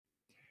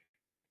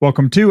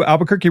Welcome to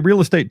Albuquerque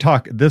Real Estate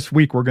Talk. This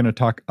week, we're going to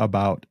talk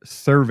about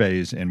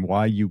surveys and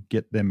why you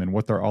get them and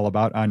what they're all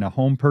about on a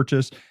home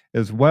purchase,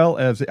 as well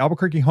as the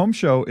Albuquerque Home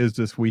Show is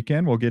this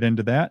weekend. We'll get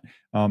into that.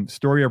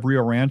 Story of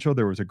Rio Rancho.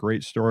 There was a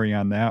great story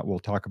on that. We'll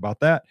talk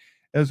about that,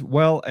 as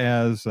well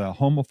as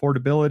home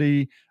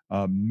affordability,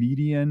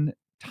 median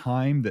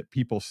time that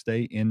people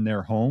stay in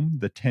their home.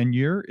 The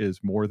 10-year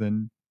is more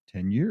than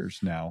 10 years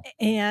now.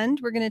 And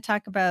we're going to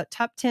talk about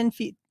top 10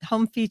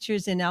 home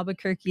features in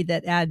Albuquerque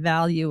that add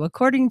value,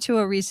 according to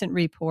a recent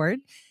report.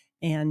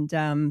 And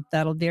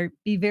that'll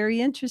be very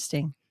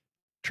interesting.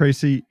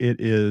 Tracy, it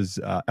is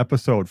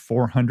episode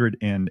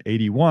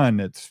 481.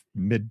 It's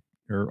mid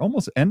or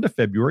almost end of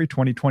February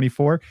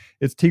 2024.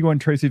 It's Tigo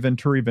and Tracy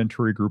Venturi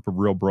Group of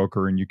Real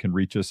Broker, and you can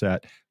reach us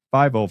at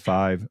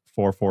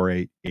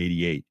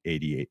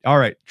 505-448-8888. All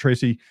right,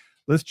 Tracy,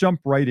 let's jump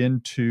right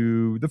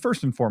into the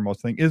first and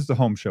foremost thing is the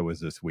home show is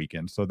this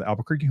weekend. So the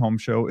Albuquerque Home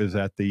Show is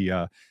at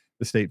the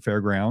State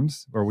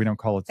Fairgrounds, or we don't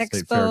call it the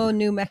State Fairgrounds. Expo,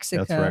 New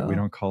Mexico. That's right. We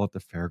don't call it the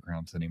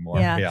fairgrounds anymore.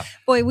 Yeah.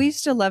 Boy, we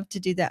used to love to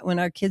do that when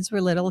our kids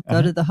were little,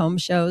 go to the home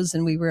shows,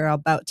 and we were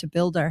about to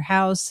build our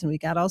house, and we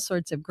got all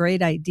sorts of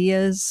great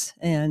ideas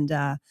and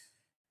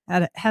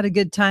had a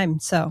good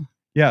time. So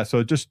yeah,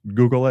 so just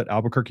Google it,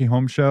 Albuquerque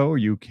Home Show.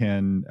 You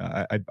can,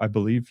 I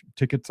believe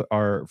tickets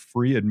are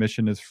free.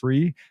 Admission is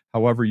free.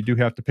 However, you do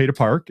have to pay to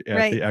park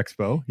at the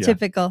expo. Yeah.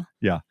 Typical.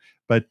 Yeah.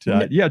 But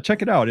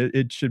check it out.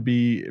 It should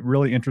be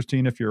really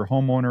interesting if you're a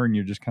homeowner and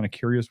you're just kind of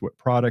curious what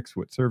products,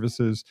 what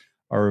services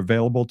are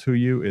available to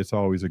you. It's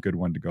always a good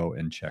one to go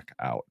and check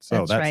out.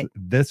 So that's right.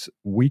 This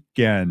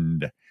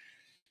weekend.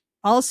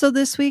 Also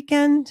this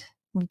weekend,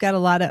 we've got a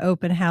lot of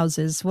open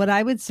houses. What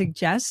I would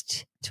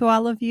suggest to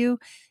all of you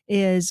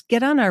is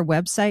get on our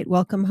website,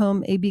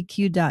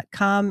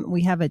 welcomehomeabq.com.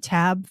 We have a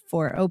tab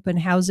for open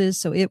houses,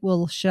 so it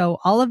will show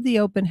all of the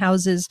open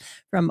houses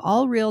from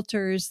all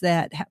realtors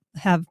that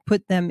have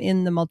put them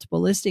in the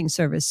multiple listing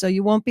service. So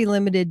you won't be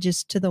limited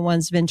just to the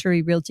ones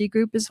Venturi Realty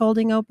Group is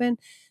holding open,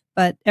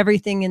 but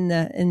everything in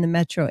the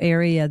metro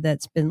area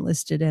that's been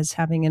listed as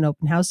having an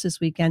open house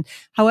this weekend.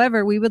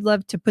 However, we would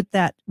love to put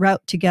that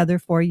route together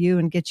for you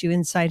and get you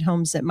inside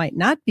homes that might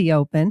not be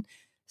open.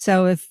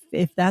 So if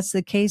that's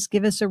the case,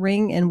 give us a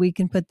ring and we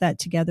can put that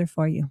together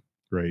for you.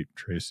 Great,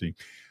 Tracy.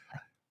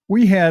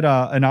 We had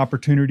an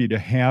opportunity to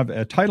have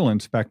a title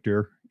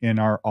inspector in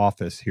our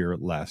office here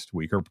last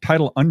week, or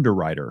title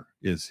underwriter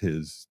is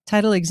his.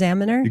 Title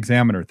examiner?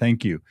 Examiner,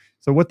 thank you.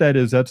 So what that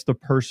is, that's the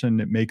person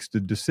that makes the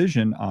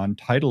decision on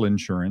title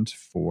insurance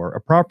for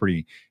a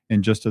property.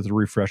 And just as a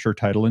refresher,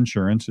 title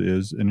insurance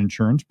is an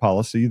insurance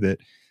policy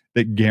that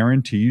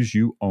guarantees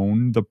you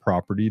own the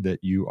property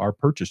that you are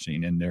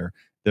purchasing, and they're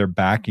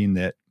backing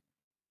that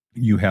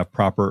you have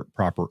proper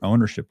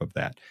ownership of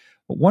that.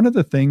 But one of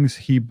the things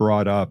he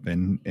brought up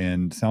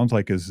and sounds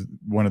like is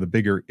one of the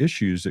bigger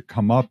issues that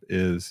come up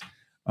is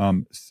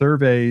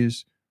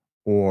surveys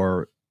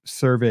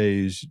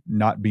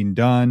not being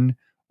done,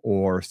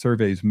 or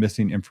surveys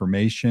missing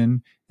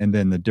information, and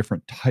then the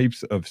different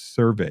types of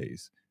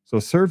surveys. So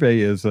survey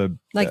is the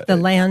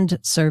land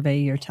survey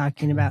you're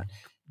talking about,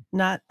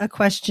 not a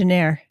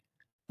questionnaire,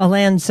 a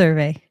land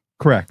survey.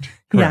 Correct.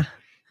 Yeah.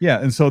 Yeah,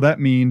 and so that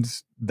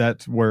means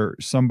that's where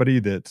somebody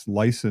that's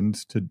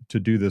licensed to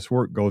do this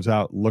work goes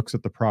out, looks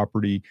at the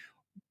property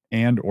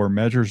and or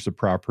measures the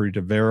property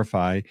to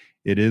verify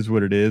it is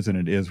what it is and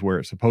it is where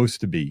it's supposed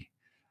to be.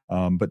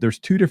 But there's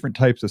two different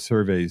types of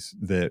surveys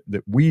that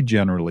we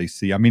generally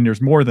see. I mean,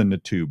 there's more than the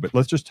two, but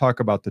let's just talk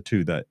about the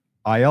two, the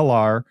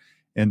ILR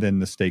and then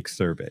the stakes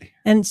survey.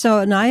 And so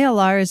an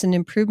ILR is an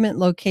improvement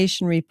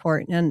location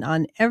report. And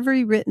on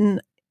every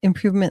written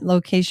improvement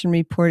location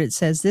report, it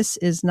says this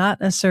is not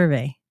a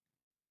survey.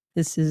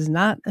 This is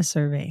not a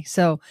survey.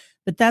 So,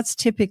 but that's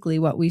typically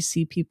what we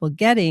see people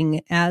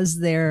getting as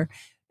they're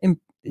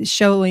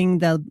showing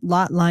the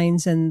lot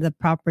lines and the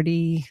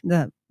property,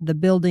 the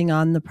building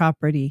on the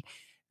property.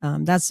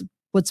 That's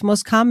what's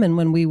most common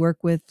when we work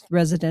with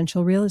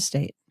residential real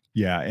estate.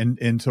 Yeah.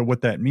 And so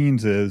what that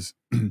means is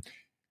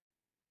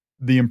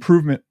the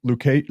improvement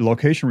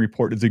location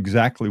report is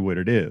exactly what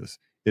it is.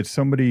 It's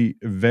somebody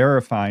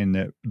verifying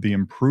that the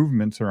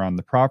improvements are on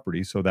the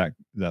property. So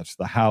that's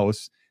the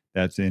house,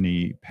 that's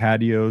any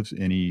patios,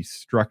 any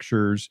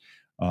structures,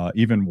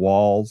 even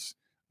walls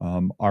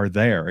are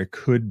there. It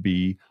could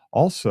be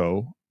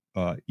also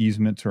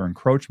easements or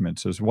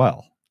encroachments as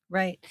well.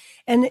 Right.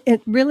 And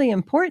it's really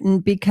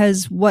important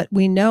because what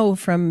we know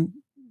from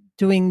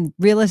doing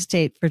real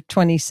estate for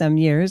 20 some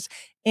years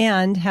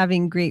and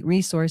having great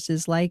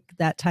resources like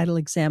that title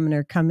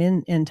examiner come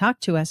in and talk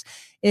to us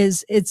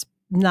is it's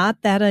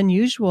not that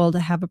unusual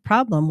to have a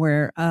problem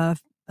where a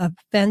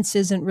fence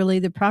isn't really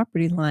the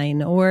property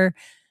line, or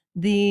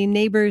the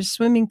neighbor's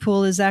swimming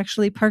pool is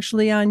actually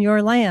partially on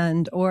your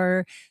land,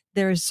 or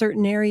there's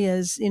certain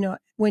areas,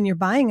 when you're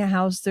buying a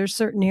house, there's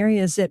certain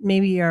areas that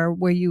maybe are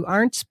where you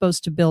aren't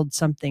supposed to build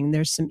something.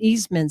 There's some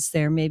easements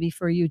there, maybe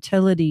for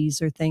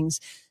utilities or things.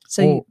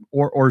 So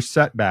or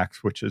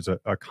setbacks, which is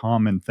a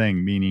common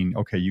thing, meaning,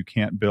 okay, you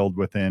can't build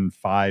within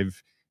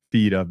 5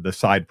 feet of the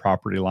side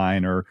property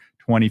line or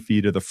 20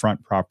 feet of the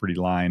front property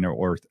line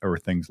or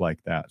things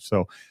like that.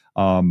 So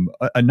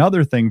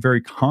another thing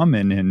very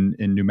common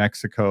in New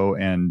Mexico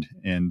and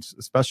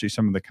especially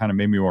some of the kind of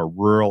maybe more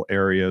rural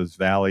areas,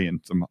 valley,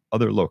 and some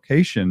other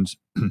locations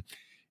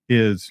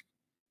is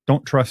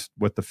don't trust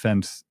what the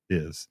fence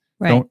is.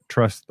 Right. Don't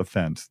trust the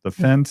fence. The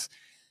fence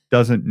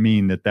doesn't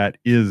mean that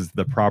is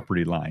the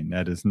property line.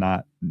 That is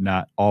not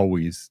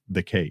always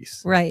the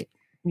case. Right.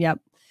 Yep.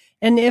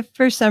 And if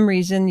for some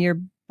reason you're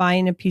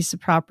buying a piece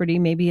of property,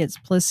 maybe it's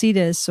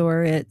Placitas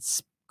or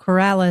it's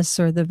Corrales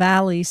or the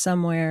Valley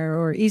somewhere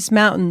or East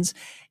Mountains,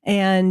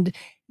 and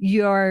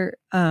your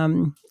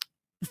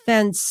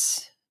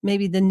fence,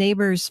 maybe the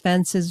neighbor's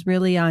fence is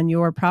really on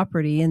your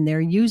property and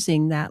they're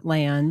using that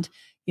land,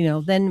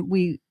 then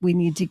we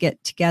need to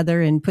get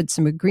together and put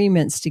some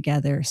agreements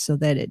together so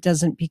that it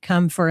doesn't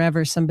become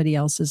forever somebody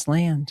else's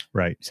land.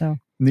 Right. So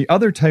the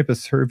other type of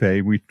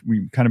survey, we've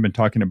kind of been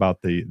talking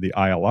about the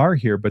ILR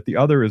here, but the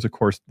other is, of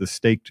course, the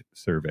staked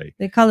survey.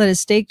 They call it a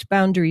staked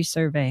boundary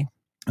survey.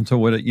 And so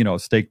what, a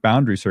staked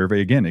boundary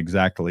survey, again,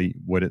 exactly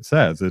what it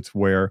says. It's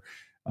where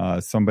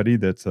somebody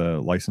that's a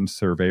licensed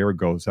surveyor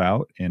goes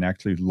out and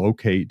actually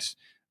locates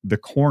the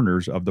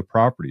corners of the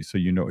property. So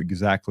you know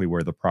exactly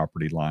where the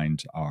property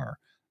lines are.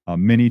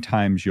 Many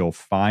times you'll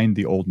find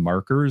the old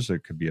markers.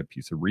 It could be a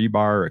piece of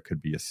rebar. It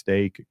could be a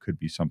stake. It could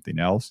be something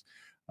else.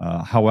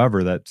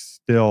 However, that's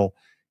still,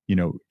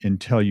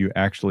 until you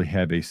actually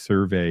have a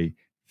survey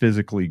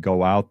physically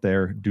go out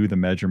there, do the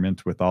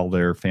measurements with all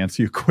their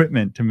fancy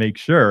equipment to make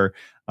sure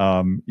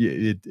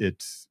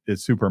it's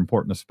super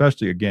important,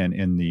 especially, again,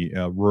 in the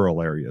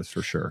rural areas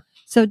for sure.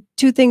 So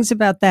two things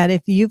about that.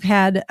 If you've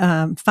had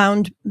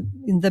found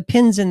the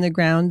pins in the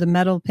ground, the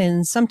metal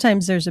pins,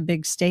 sometimes there's a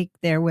big stake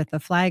there with a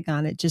flag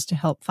on it just to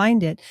help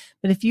find it.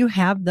 But if you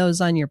have those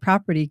on your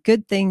property,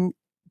 good thing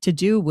to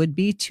do would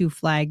be to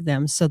flag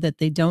them so that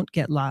they don't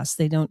get lost,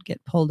 they don't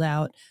get pulled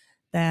out,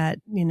 that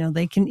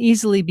they can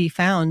easily be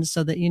found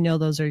so that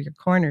those are your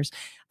corners.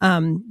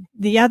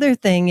 The other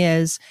thing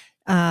is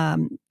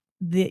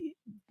the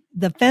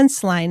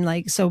fence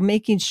line, so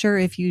making sure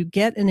if you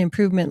get an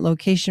improvement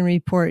location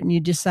report and you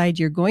decide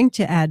you're going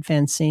to add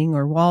fencing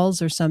or walls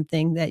or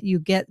something, that you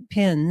get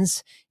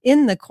pins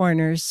in the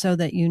corners so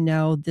that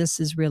this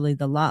is really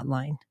the lot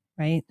line,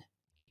 right?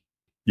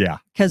 Yeah.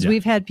 Because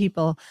we've had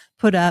people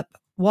put up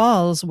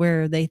walls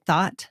where they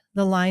thought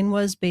the line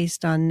was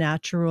based on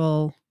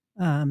natural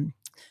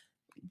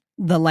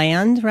the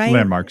land, right?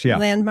 Landmarks, yeah.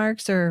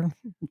 Landmarks or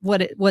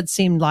what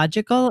seemed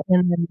logical.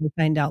 And then we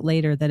find out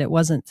later that it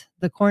wasn't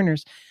the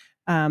corners.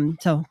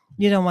 So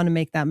you don't want to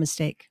make that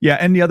mistake. Yeah.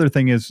 And the other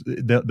thing is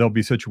there'll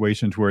be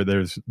situations where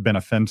there's been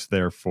a fence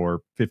there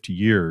for 50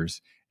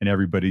 years and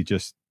everybody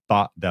just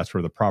thought that's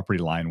where the property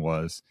line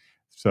was.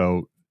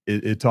 So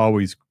it's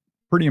always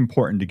pretty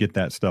important to get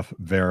that stuff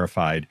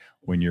verified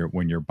when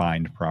you're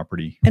buying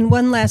property. And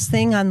one last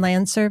thing on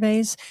land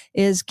surveys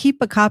is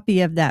keep a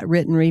copy of that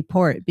written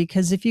report,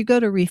 because if you go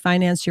to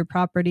refinance your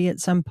property at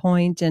some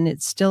point and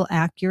it's still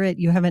accurate,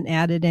 you haven't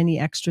added any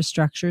extra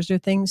structures or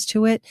things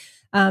to it,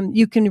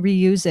 you can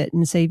reuse it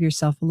and save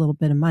yourself a little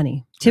bit of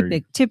money.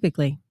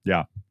 Typically.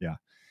 Yeah.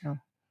 Oh.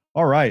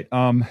 All right.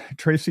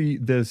 Tracy,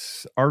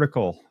 this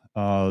article,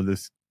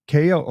 this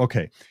KO.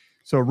 Okay.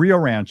 So Rio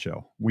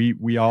Rancho,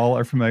 we all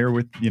are familiar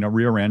with,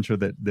 Rio Rancho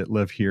that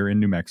live here in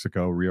New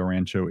Mexico. Rio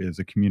Rancho is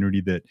a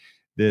community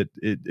that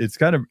it's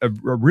got a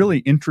really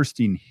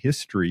interesting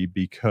history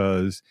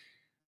because,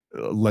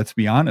 let's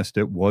be honest,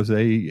 it was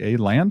a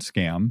land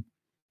scam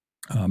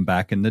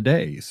back in the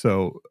day.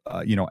 So,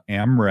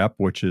 AMREP,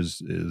 which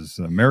is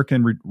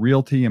American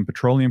Realty and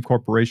Petroleum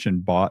Corporation,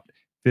 bought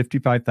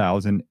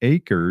 55,000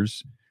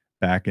 acres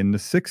back in the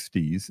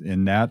 60s,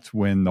 and that's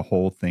when the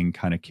whole thing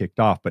kind of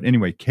kicked off. But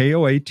anyway,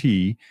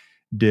 KOAT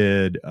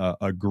did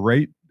a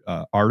great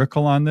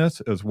article on this,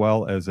 as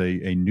well as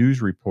a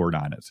news report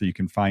on it. So you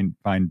can find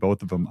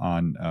both of them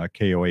on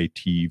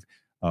KOAT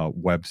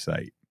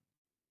website.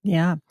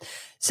 Yeah.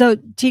 So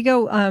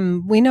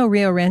Tigo, we know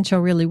Rio Rancho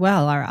really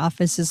well. Our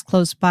office is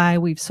close by.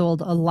 We've sold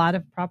a lot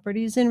of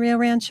properties in Rio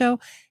Rancho.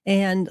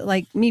 And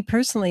like me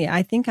personally,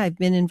 I think I've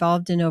been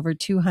involved in over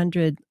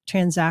 200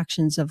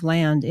 transactions of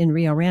land in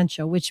Rio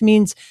Rancho, which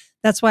means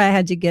that's why I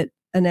had to get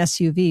an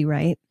SUV,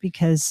 right?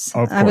 Because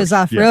I was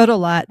off-road a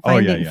lot,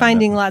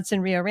 finding lots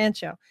in Rio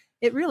Rancho.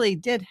 It really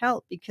did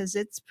help because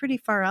it's pretty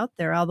far out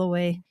there all the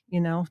way,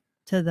 to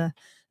the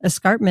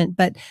escarpment.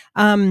 But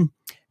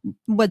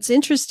what's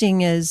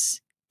interesting is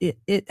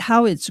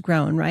how it's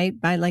grown, right?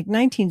 By like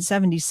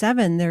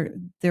 1977,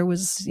 there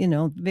was,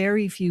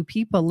 very few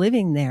people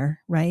living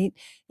there, right?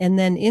 And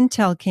then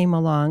Intel came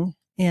along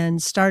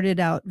and started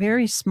out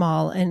very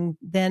small and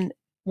then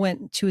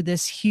went to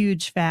this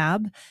huge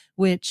fab,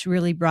 which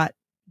really brought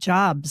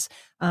jobs.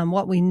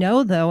 What we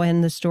know, though,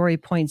 and the story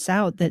points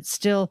out, that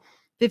still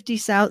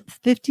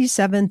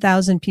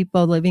 57,000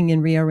 people living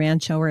in Rio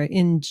Rancho are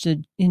in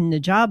the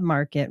job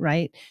market,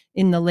 right?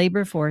 In the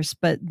labor force,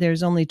 but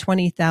there's only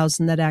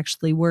 20,000 that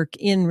actually work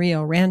in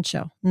Rio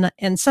Rancho.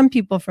 And some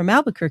people from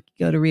Albuquerque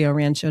go to Rio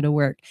Rancho to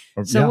work.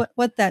 So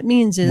what that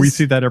means is we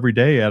see that every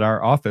day at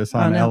our office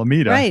on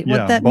Alameda. Right. Yeah,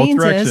 what that both means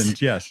directions,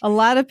 is yes. a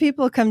lot of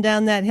people come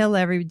down that hill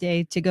every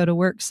day to go to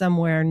work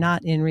somewhere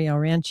not in Rio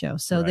Rancho.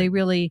 So they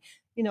really,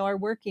 are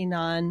working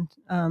on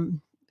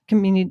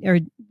community or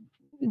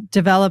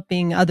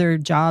developing other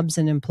jobs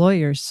and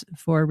employers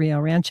for Rio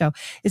Rancho.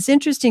 It's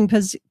interesting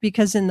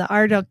because in the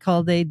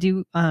article they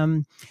do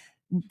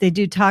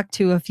talk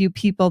to a few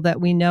people that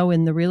we know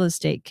in the real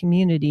estate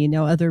community,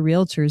 other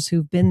realtors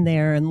who've been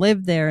there and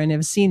lived there and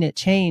have seen it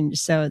change.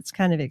 So it's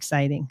kind of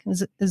exciting.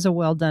 It was a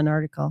well done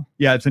article.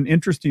 Yeah, it's an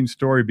interesting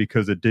story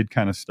because it did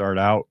kind of start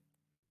out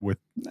with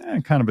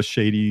kind of a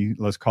shady,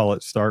 let's call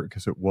it, start,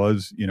 because it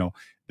was,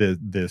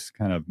 this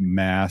kind of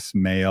mass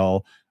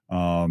mail,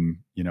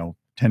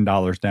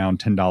 $10 down,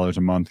 $10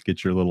 a month,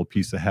 get your little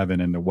piece of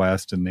heaven in the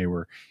West. And they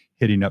were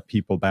hitting up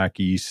people back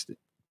East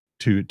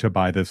to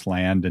buy this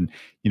land. And,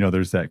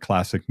 there's that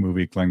classic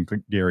movie, Glenn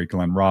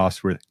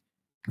Ross, where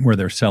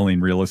they're selling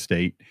real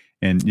estate,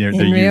 and,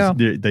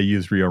 they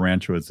use Rio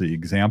Rancho as the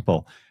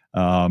example.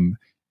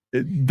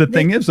 The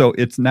thing is, though,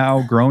 it's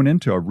now grown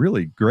into a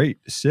really great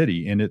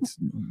city, and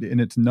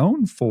it's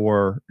known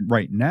for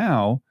right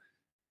now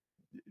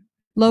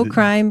low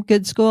crime,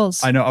 good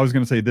schools. I know. I was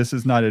going to say this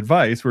is not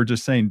advice. We're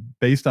just saying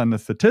based on the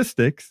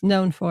statistics,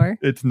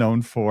 it's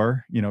known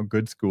for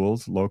good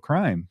schools, low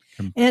crime,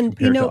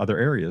 compared to other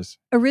areas.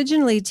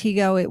 Originally,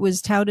 Tigo, it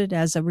was touted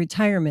as a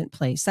retirement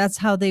place. That's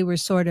how they were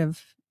sort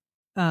of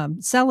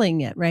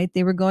selling it, right?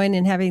 They were going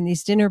and having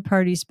these dinner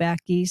parties back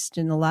east,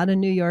 and a lot of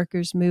New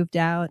Yorkers moved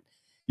out.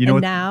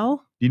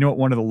 Now, you know what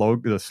one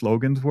of the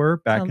slogans were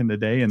back in the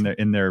day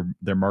in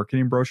their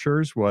marketing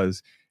brochures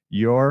was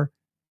 "Your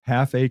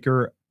half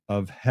acre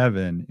of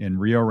heaven in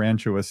Rio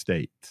Rancho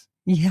Estates."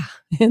 Yeah,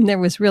 and there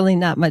was really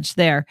not much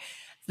there.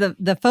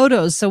 The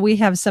photos. So we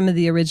have some of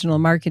the original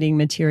marketing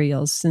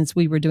materials since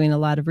we were doing a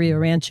lot of Rio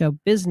Rancho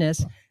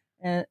business,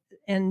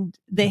 and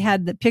they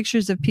had the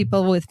pictures of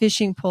people with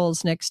fishing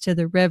poles next to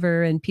the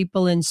river, and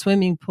people in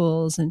swimming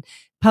pools and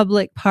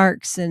public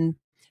parks and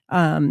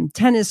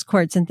tennis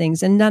courts and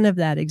things, and none of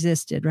that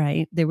existed,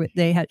 right?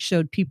 They had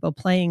showed people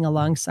playing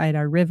alongside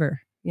our river.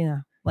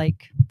 Yeah,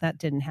 like that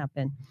didn't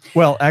happen.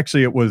 Well,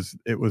 actually, it was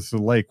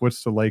the lake.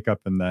 What's the lake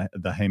up in the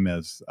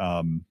Jemez?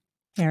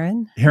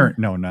 Heron?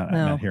 No,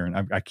 not Heron.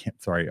 I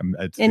can't. Sorry.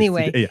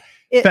 Anyway,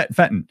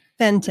 Fenton.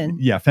 Fenton.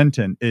 Yeah,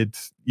 Fenton.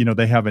 It's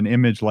they have an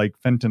image like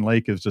Fenton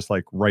Lake is just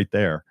like right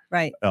there,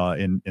 right?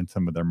 In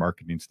some of their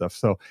marketing stuff.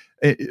 So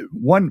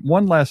one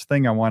last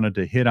thing I wanted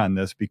to hit on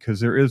this,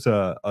 because there is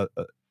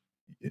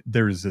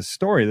there's this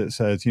story that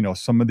says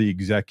some of the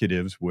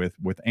executives with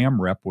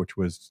AmRep, which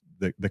was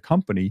the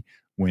company,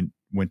 went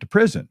to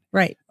prison.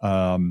 Right.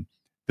 The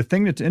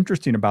thing that's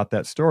interesting about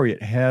that story,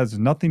 it has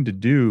nothing to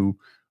do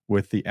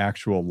with the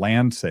actual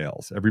land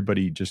sales.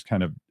 Everybody just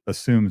kind of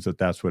assumes that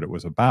that's what it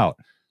was about,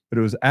 but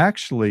it was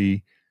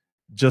actually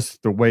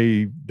just the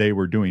way they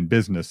were doing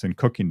business and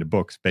cooking the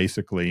books,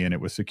 basically. And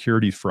it was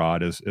securities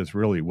fraud is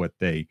really what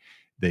they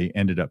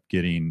ended up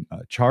getting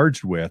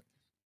charged with.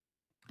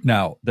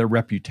 Now, their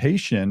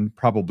reputation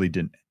probably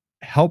didn't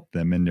help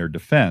them in their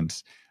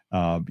defense,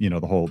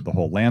 the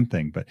whole land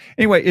thing. But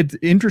anyway, it's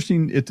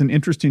interesting. It's an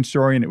interesting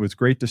story, and it was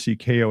great to see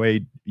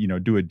KOA,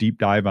 do a deep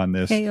dive on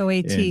this.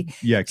 KOAT.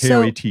 Yeah,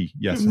 KOAT.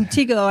 Yes.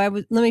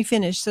 Tigo, let me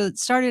finish. So it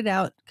started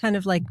out kind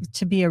of like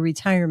to be a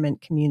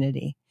retirement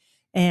community,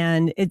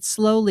 and it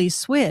slowly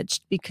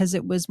switched because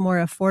it was more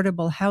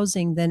affordable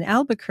housing than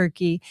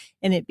Albuquerque,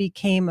 and it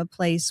became a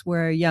place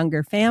where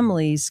younger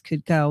families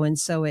could go. And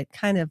so it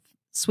kind of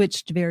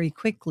switched very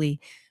quickly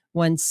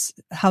once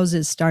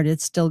houses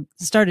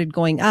started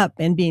going up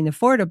and being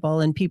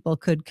affordable, and people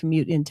could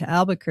commute into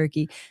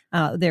Albuquerque.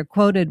 They're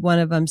quoted, one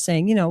of them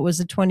saying, it was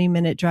a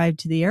 20-minute drive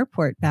to the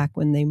airport back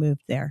when they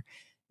moved there,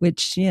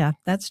 which,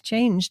 that's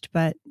changed,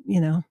 but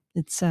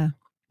it's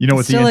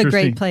it's still a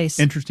great place.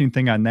 Interesting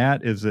thing on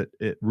that is that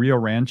at Rio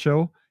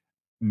Rancho,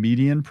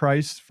 median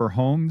price for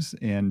homes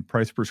and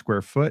price per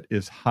square foot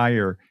is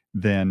higher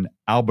than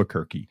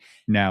Albuquerque.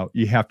 Now,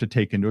 you have to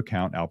take into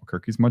account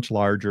Albuquerque is much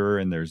larger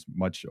and there's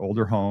much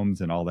older homes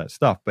and all that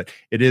stuff. But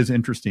it is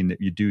interesting that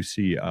you do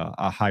see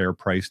a higher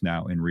price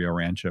now in Rio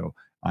Rancho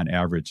on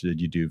average than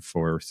you do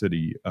for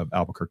city of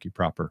Albuquerque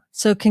proper.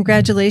 So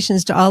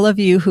congratulations to all of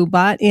you who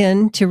bought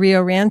into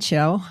Rio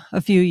Rancho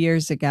a few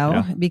years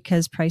ago,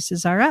 because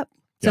prices are up.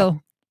 So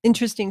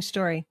interesting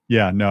story.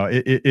 Yeah, no,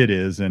 it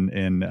is. And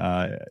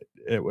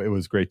it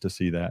was great to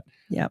see that.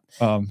 Yeah.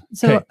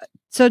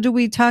 So do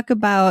we talk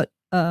about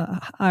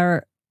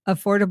our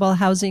affordable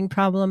housing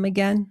problem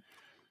again?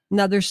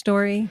 Another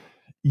story?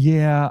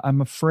 Yeah, I'm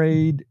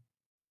afraid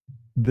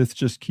this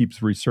just keeps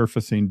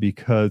resurfacing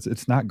because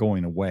it's not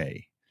going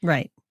away.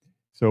 Right.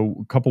 So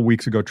a couple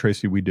weeks ago,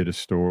 Tracy, we did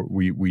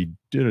we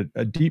did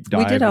a deep dive.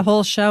 We did a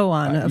whole show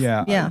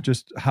on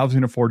just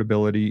housing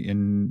affordability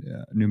in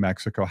New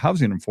Mexico,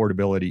 housing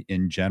affordability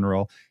in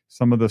general,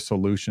 some of the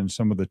solutions,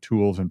 some of the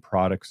tools and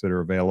products that are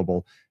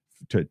available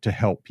to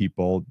help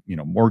people,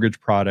 mortgage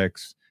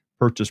products,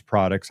 purchase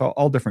products,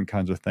 all different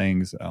kinds of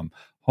things,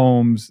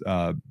 homes,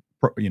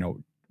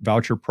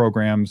 voucher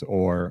programs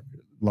or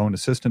loan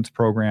assistance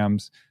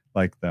programs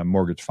like the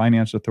Mortgage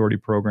Finance Authority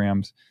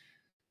programs.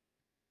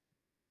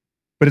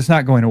 But it's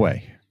not going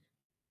away.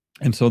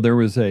 And so there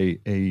was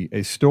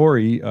a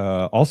story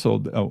also.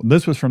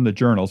 This was from the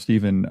Journal,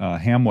 Stephen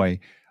Hamway,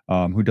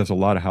 who does a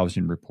lot of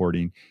housing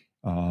reporting.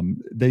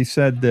 They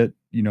said that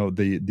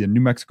the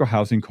New Mexico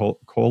Housing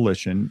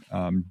Coalition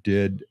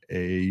did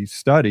a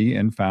study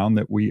and found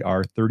that we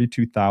are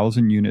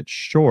 32,000 units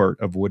short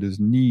of what is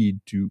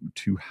needed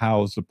to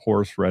house the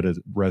poorest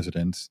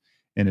residents,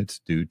 and it's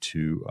due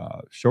to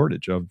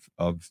shortage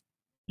of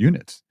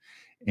units.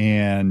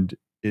 And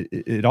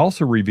it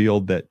also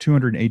revealed that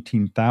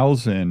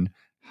 218,000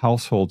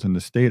 households in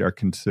the state are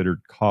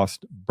considered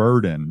cost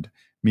burdened,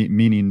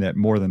 meaning that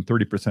more than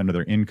 30% of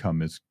their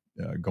income is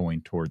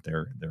going toward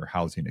their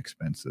housing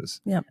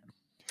expenses. Yep.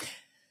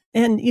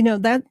 And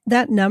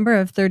that number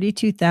of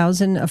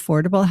 32,000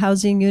 affordable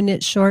housing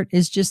units short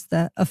is just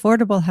the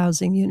affordable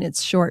housing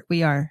units short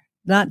we are.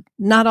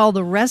 Not all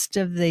the rest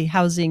of the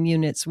housing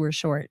units we're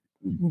short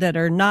that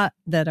are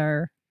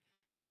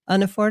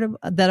unaffordable.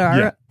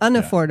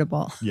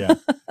 Yeah.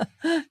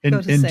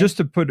 And just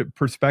to put a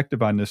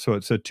perspective on this, so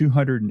it said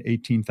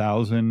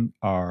 218,000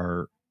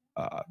 are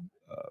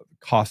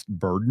cost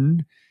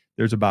burdened.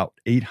 There's about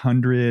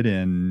 800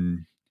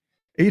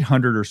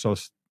 or so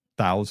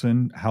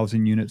thousand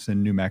housing units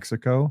in New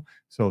Mexico.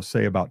 So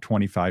say about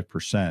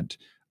 25%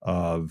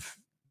 of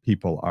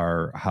people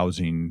are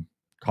housing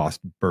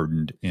cost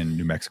burdened in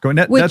New Mexico. And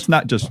that's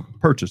not just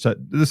purchase.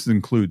 This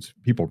includes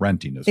people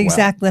renting as well.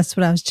 Exactly. That's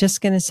what I was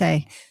just going to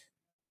say.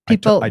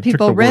 People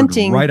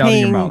renting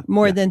paying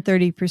more than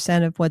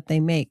 30% of what they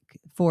make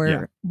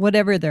for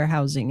whatever their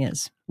housing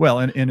is. Well,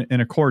 and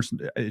of course,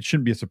 it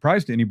shouldn't be a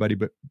surprise to anybody,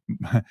 but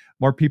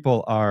more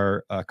people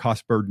are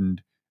cost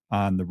burdened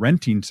on the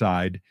renting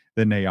side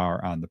than they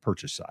are on the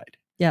purchase side.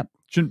 Yep.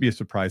 Shouldn't be a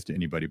surprise to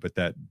anybody, but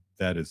that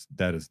is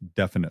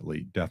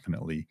definitely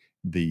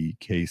the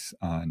case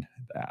on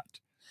that.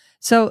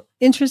 So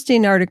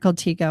interesting article,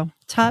 Tico.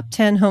 Top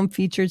 10 home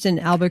features in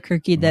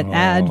Albuquerque that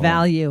add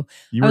value.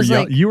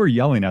 You were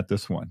yelling at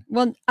this one.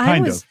 Well, I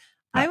was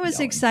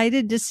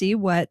excited to see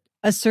what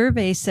a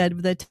survey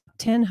said the top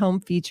 10 home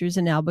features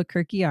in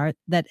Albuquerque are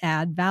that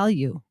add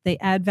value. They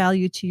add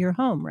value to your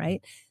home,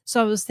 right?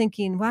 So I was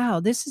thinking, wow,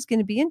 this is going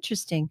to be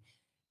interesting.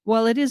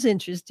 Well, it is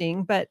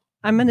interesting, but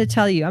I'm going to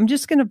tell you, I'm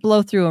just going to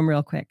blow through them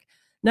real quick.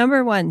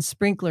 Number 1,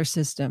 sprinkler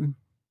system.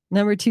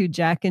 Number 2,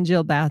 Jack and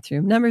Jill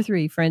bathroom. Number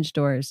 3, French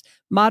doors.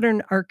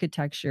 Modern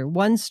architecture,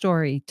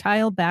 1-story,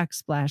 tile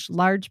backsplash,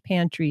 large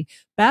pantry,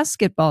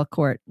 basketball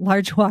court,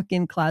 large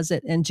walk-in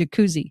closet, and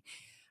jacuzzi.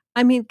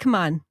 I mean, come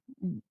on.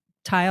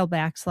 Tile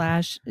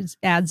backslash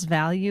adds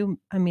value.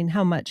 I mean,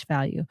 how much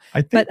value?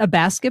 But a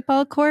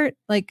basketball court?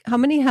 Like, how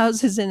many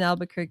houses in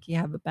Albuquerque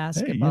have a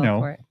basketball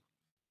court?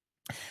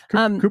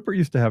 Cooper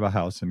used to have a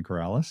house in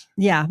Corrales.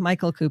 Yeah,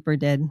 Michael Cooper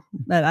did,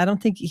 but I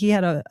don't think he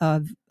had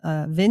a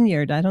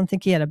vineyard. I don't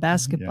think he had a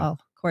basketball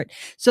court.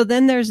 So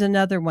then there's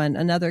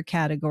another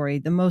category,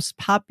 the most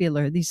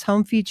popular. These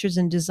home features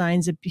and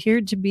designs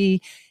appeared to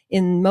be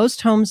in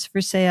most homes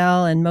for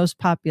sale and most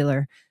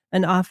popular.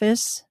 An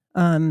office,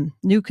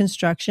 new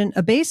construction,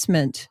 a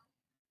basement.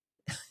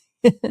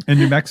 In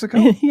New Mexico?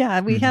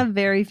 Yeah, we have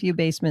very few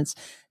basements.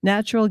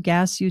 Natural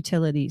gas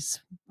utilities,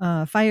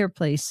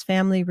 fireplace,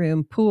 family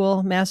room,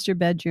 pool, master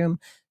bedroom,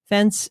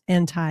 fence,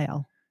 and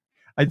tile.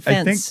 I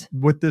think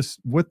what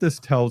this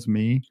tells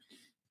me,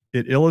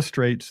 it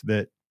illustrates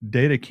that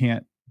data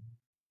can't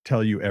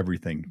tell you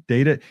everything.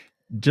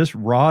 Just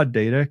raw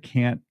data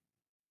can't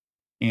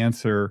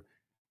answer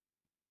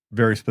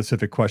very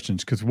specific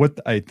questions, because what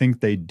I think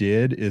they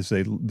did is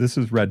this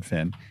is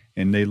Redfin,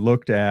 and they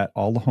looked at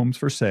all the homes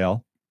for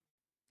sale.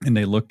 And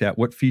they looked at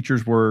what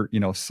features were,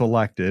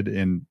 selected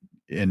in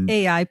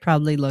AI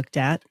probably looked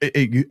at.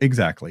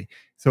 Exactly.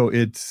 So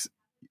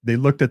they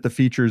looked at the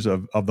features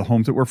of the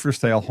homes that were for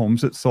sale,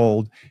 homes that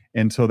sold.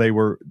 And so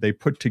they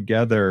put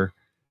together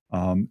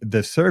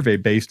the survey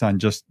based on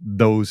just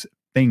those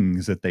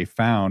things that they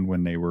found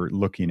when they were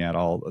looking at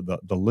all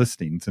the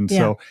listings. And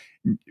so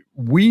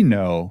we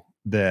know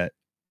that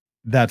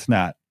that's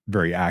not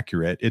very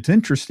accurate. It's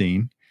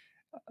interesting.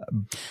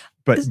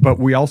 But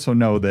we also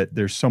know that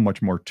there's so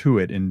much more to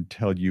it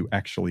until you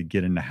actually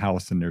get in the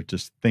house, and there's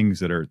just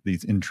things that are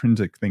these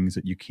intrinsic things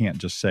that you can't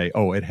just say,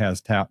 oh, it has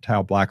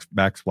tile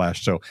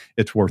backsplash, so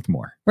it's worth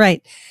more.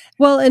 Right.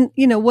 Well, and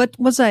what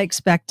was I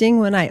expecting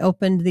when I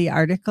opened the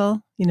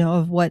article,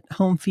 of what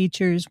home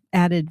features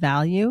added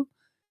value?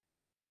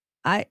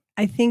 I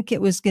think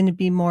it was going to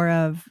be more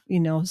of,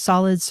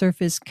 solid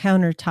surface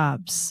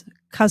countertops,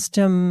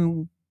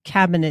 custom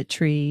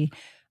cabinetry,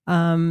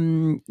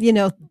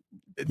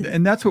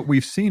 and that's what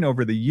we've seen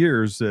over the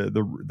years.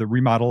 The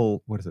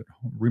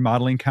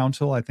Remodeling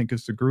Council, I think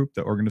is the group,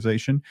 the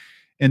organization,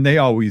 and they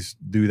always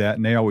do that,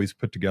 and they always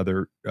put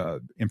together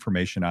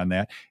information on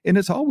that, and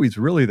it's always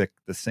really the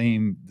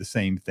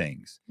same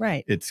things.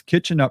 Right. It's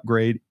kitchen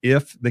upgrade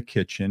if the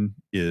kitchen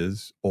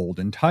is old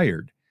and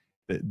tired.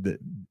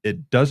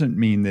 It doesn't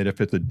mean that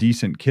if it's a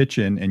decent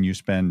kitchen and you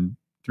spend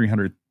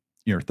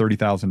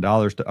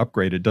 $30,000 to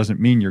upgrade, it doesn't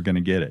mean you're going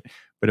to get it.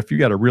 But if you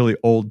got a really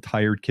old,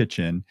 tired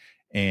kitchen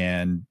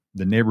and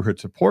the neighborhood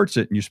supports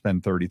it, and you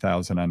spend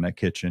 $30,000 on that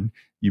kitchen,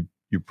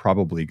 you're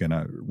probably going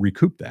to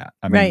recoup that.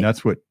 I mean,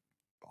 that's what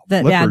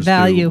flippers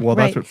value. do. Well,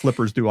 that's what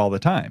flippers do all the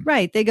time.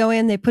 Right. They go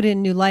in, they put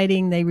in new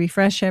lighting, they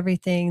refresh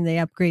everything, they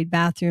upgrade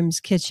bathrooms,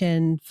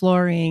 kitchen,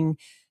 flooring,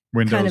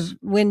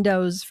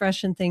 windows,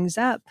 freshen things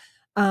up.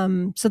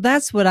 So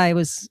that's what I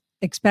was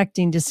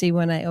expecting to see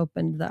when I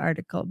opened the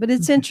article. But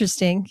it's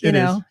interesting,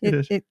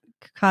 it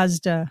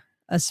caused a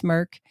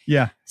smirk.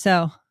 Yeah.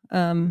 So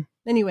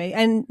anyway,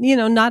 and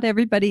not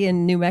everybody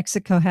in New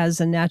Mexico has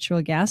a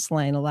natural gas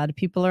line. A lot of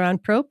people are on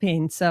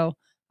propane. So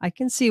I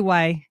can see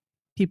why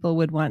people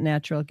would want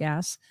natural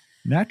gas.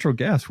 Natural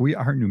gas. We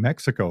are New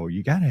Mexico.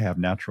 You got to have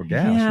natural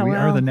gas. Yeah, we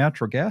are the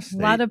natural gas state.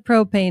 A lot of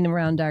propane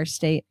around our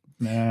state.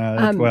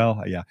 Yeah.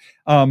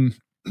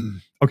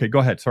 Okay, go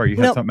ahead. Sorry, you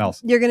had something else.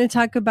 You're going to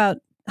talk about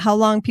how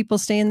long people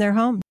stay in their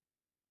homes.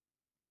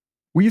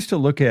 We used to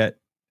look at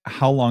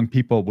how long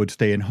people would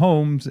stay in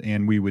homes,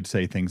 and we would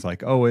say things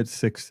like, oh, it's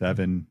 6,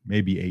 7,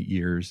 maybe 8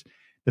 years.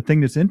 The thing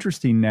that's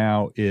interesting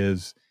now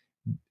is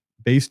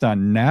based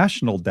on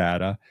national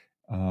data,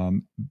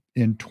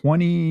 in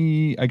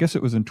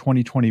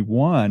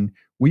 2021,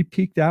 we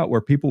peaked out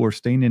where people were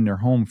staying in their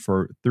home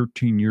for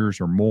 13 years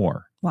or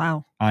more.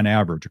 Wow. On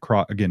average,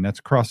 that's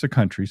across the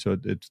country, so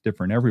it's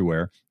different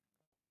everywhere.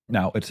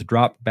 Now, it's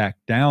dropped back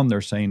down,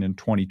 they're saying, in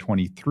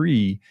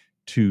 2023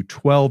 to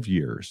 12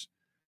 years.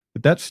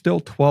 But that's still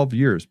 12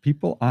 years.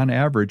 People, on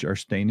average, are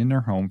staying in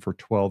their home for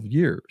 12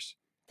 years.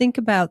 Think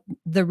about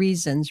the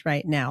reasons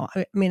right now.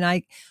 I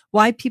mean,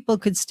 why people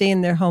could stay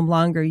in their home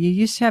longer. You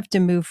used to have to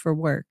move for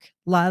work.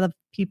 A lot of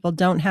people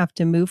don't have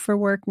to move for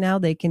work now.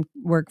 They can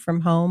work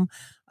from home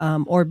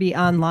or be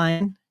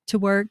online to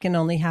work and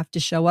only have to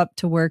show up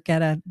to work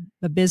at a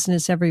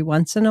business every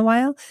once in a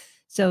while.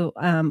 So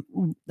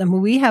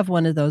we have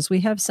one of those. We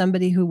have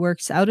somebody who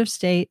works out of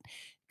state,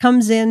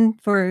 comes in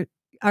for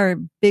our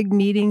big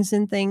meetings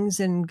and things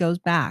and goes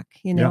back.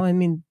 Yeah. I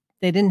mean,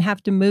 they didn't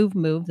have to move.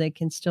 They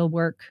can still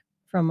work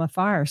from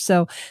afar.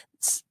 So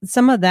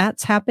some of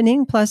that's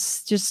happening.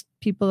 Plus just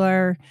people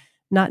are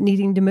not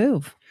needing to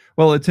move.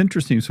 Well, it's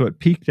interesting. So it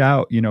peaked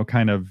out,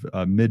 kind of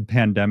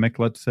mid-pandemic,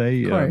 let's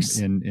say,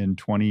 in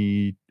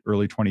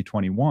early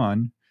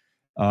 2021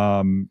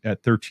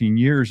 at 13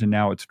 years, and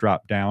now it's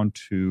dropped down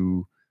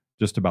to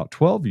just about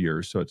 12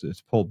 years. So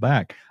it's pulled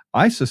back.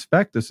 I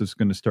suspect this is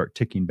going to start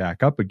ticking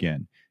back up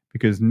again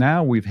because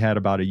now we've had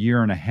about a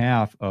year and a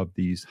half of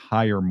these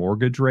higher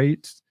mortgage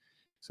rates.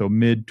 So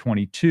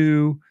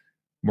mid-22,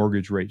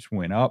 mortgage rates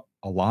went up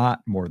a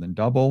lot, more than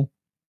double.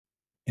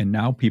 And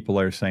now people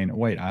are saying,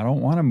 wait, I don't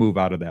want to move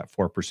out of that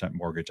 4%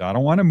 mortgage. I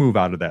don't want to move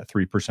out of that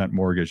 3%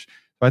 mortgage.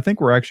 So I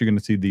think we're actually going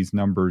to see these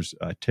numbers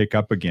tick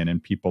up again,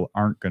 and people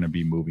aren't going to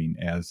be moving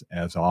as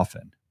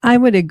often. I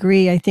would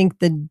agree. I think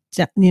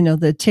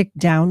the tick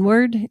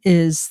downward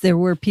is there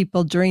were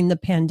people during the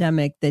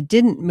pandemic that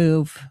didn't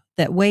move,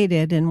 that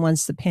waited. And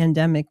once the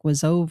pandemic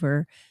was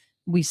over,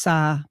 we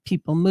saw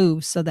people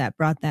move. So that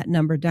brought that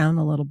number down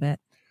a little bit.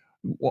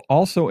 Well,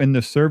 also in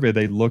this survey,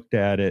 they looked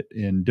at it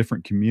in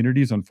different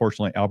communities.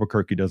 Unfortunately,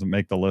 Albuquerque doesn't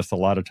make the list. A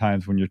lot of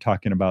times when you're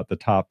talking about the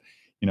top,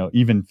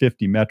 even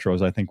 50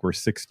 metros, I think we're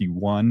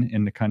 61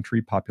 in the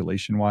country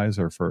population-wise,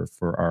 or for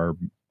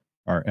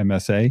our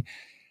MSA.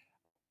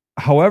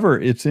 However,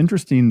 it's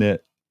interesting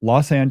that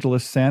Los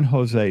Angeles, San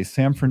Jose,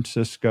 San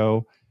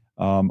Francisco,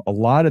 a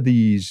lot of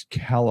these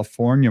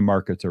California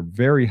markets are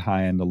very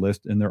high on the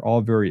list, and they're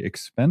all very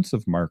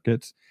expensive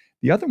markets.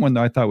 The other one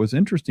that I thought was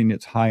interesting,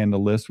 it's high on the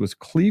list, was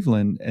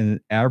Cleveland,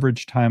 and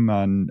average time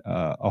on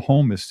a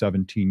home is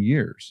 17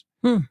 years.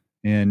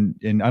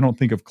 And I don't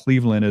think of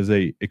Cleveland as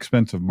a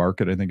expensive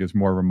market. I think it's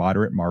more of a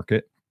moderate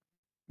market.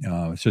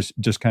 It's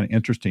just kind of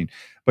interesting.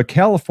 But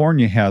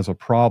California has a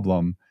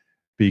problem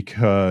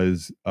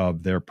because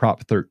of their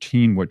Prop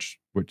 13, which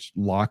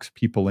locks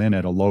people in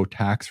at a low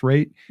tax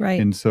rate. Right.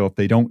 And so if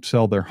they don't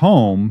sell their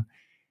home,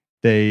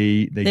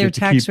 their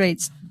tax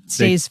rate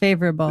stays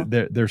favorable.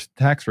 Their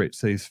tax rate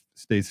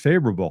stays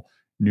favorable.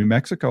 New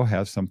Mexico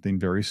has something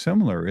very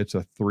similar. It's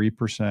a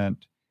 3%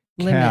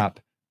 cap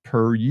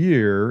per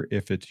year.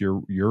 If it's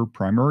your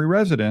primary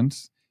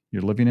residence,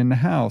 you're living in the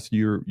house,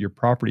 your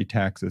property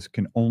taxes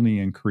can only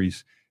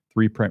increase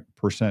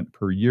 3%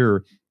 per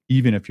year,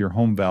 even if your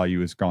home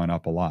value has gone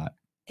up a lot.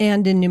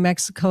 And in New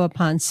Mexico,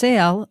 upon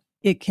sale,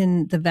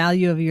 the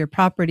value of your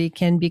property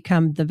can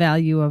become the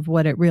value of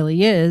what it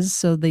really is.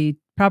 So the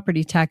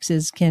property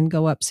taxes can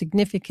go up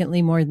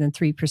significantly more than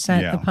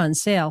 3% upon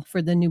sale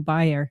for the new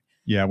buyer.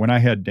 Yeah, when I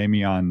had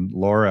Damian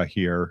Laura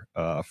here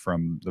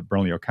from the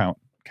Bernalillo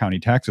county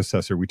tax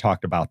assessor, we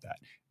talked about that.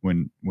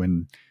 When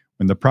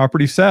the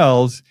property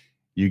sells,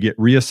 you get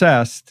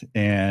reassessed,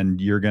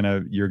 and you're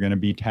gonna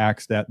be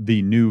taxed at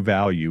the new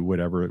value,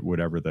 whatever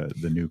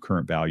the new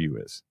current value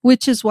is.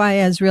 Which is why,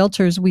 as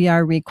realtors, we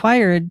are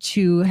required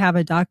to have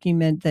a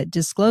document that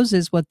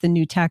discloses what the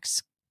new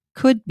tax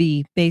could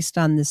be based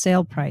on the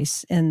sale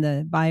price, and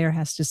the buyer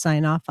has to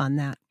sign off on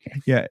that.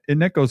 Yeah,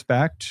 and that goes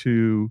back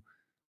to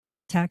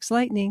tax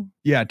lightning.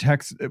 Yeah,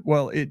 tax.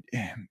 Well,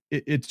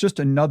 it's just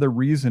another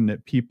reason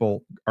that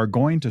people are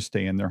going to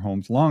stay in their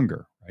homes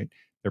longer, right?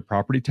 Their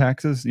property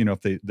taxes,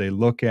 if they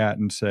look at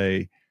and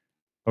say,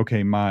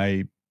 okay,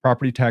 my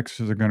property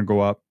taxes are going to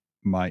go up,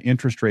 my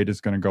interest rate is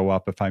going to go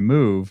up if I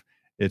move,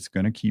 it's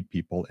going to keep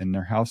people in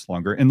their house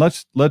longer. And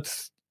let's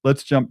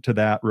jump to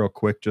that real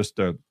quick. Just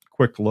a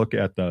quick look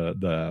at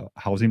the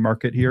housing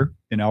market here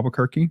in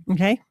Albuquerque.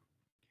 Okay.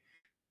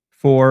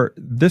 For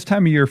this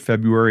time of year,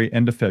 February,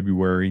 end of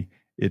February,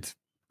 it's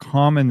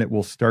common that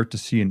we'll start to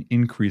see an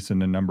increase in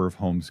the number of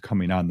homes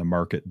coming on the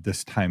market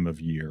this time of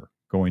year,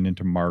 going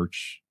into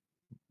March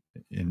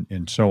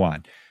and so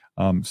on.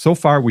 So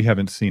far, we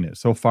haven't seen it.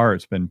 So far,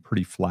 it's been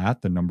pretty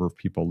flat, the number of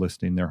people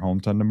listing their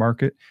homes on the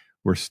market.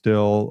 We're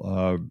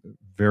still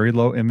very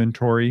low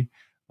inventory,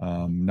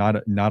 not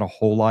a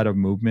whole lot of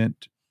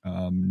movement,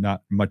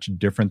 not much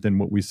different than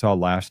what we saw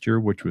last year,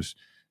 which was,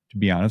 to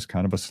be honest,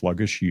 kind of a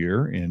sluggish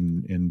year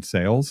in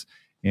sales.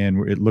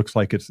 And it looks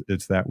like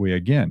it's that way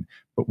again.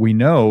 But we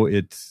know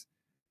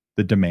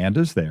the demand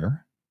is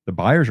there. The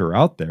buyers are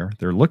out there.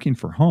 They're looking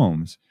for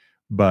homes,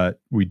 but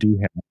we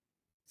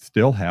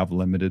still have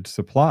limited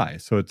supply.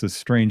 So it's a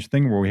strange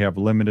thing where we have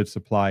limited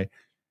supply.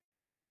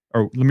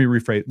 Or let me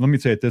rephrase. Let me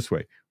say it this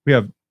way. We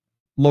have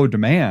low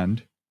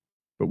demand,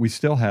 but we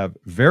still have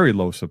very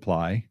low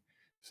supply.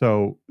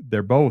 So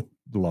they're both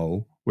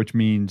low, which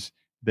means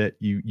that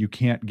you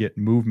can't get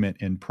movement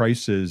in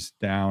prices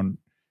down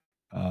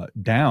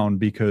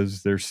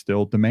because there's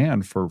still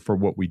demand for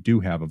what we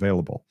do have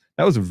available.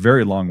 That was a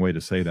very long way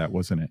to say that,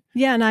 wasn't it?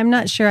 Yeah, and I'm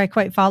not sure I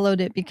quite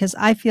followed it, because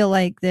I feel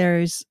like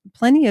there's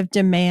plenty of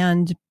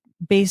demand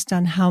based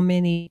on how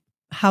many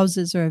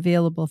houses are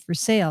available for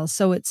sale.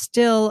 So it's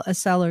still a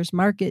seller's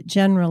market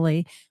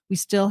generally. We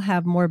still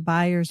have more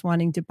buyers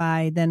wanting to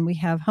buy than we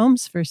have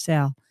homes for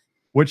sale.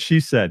 What she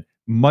said,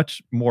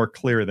 much more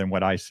clear than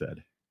what I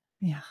said.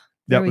 Yeah.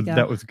 That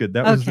was good.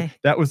 That was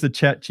the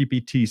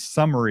ChatGPT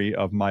summary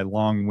of my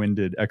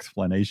long-winded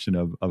explanation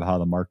of how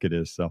the market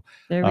is. So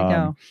there we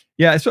go.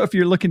 Yeah. So if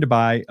you're looking to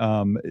buy,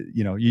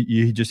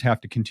 you just have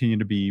to continue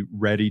to be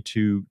ready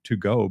to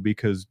go,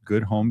 because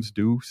good homes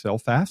do sell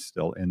fast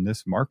still in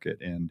this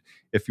market. And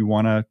if you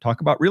want to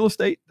talk about real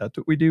estate, that's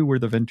what we do. We're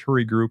the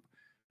Venturi Group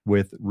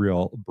with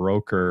Real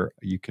Broker.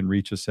 You can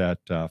reach us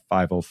at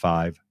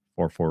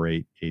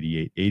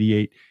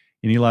 505-448-8888.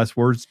 Any last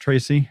words,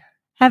 Tracy?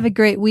 Have a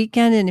great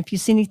weekend. And if you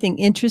see anything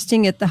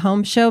interesting at the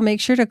home show, make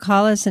sure to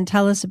call us and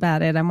tell us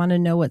about it. I want to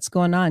know what's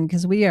going on,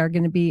 because we are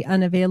going to be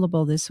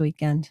unavailable this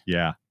weekend.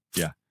 Yeah.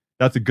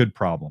 That's a good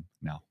problem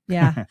now.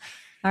 Yeah.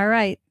 All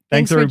right.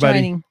 Thanks for everybody.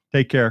 joining.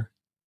 Take care.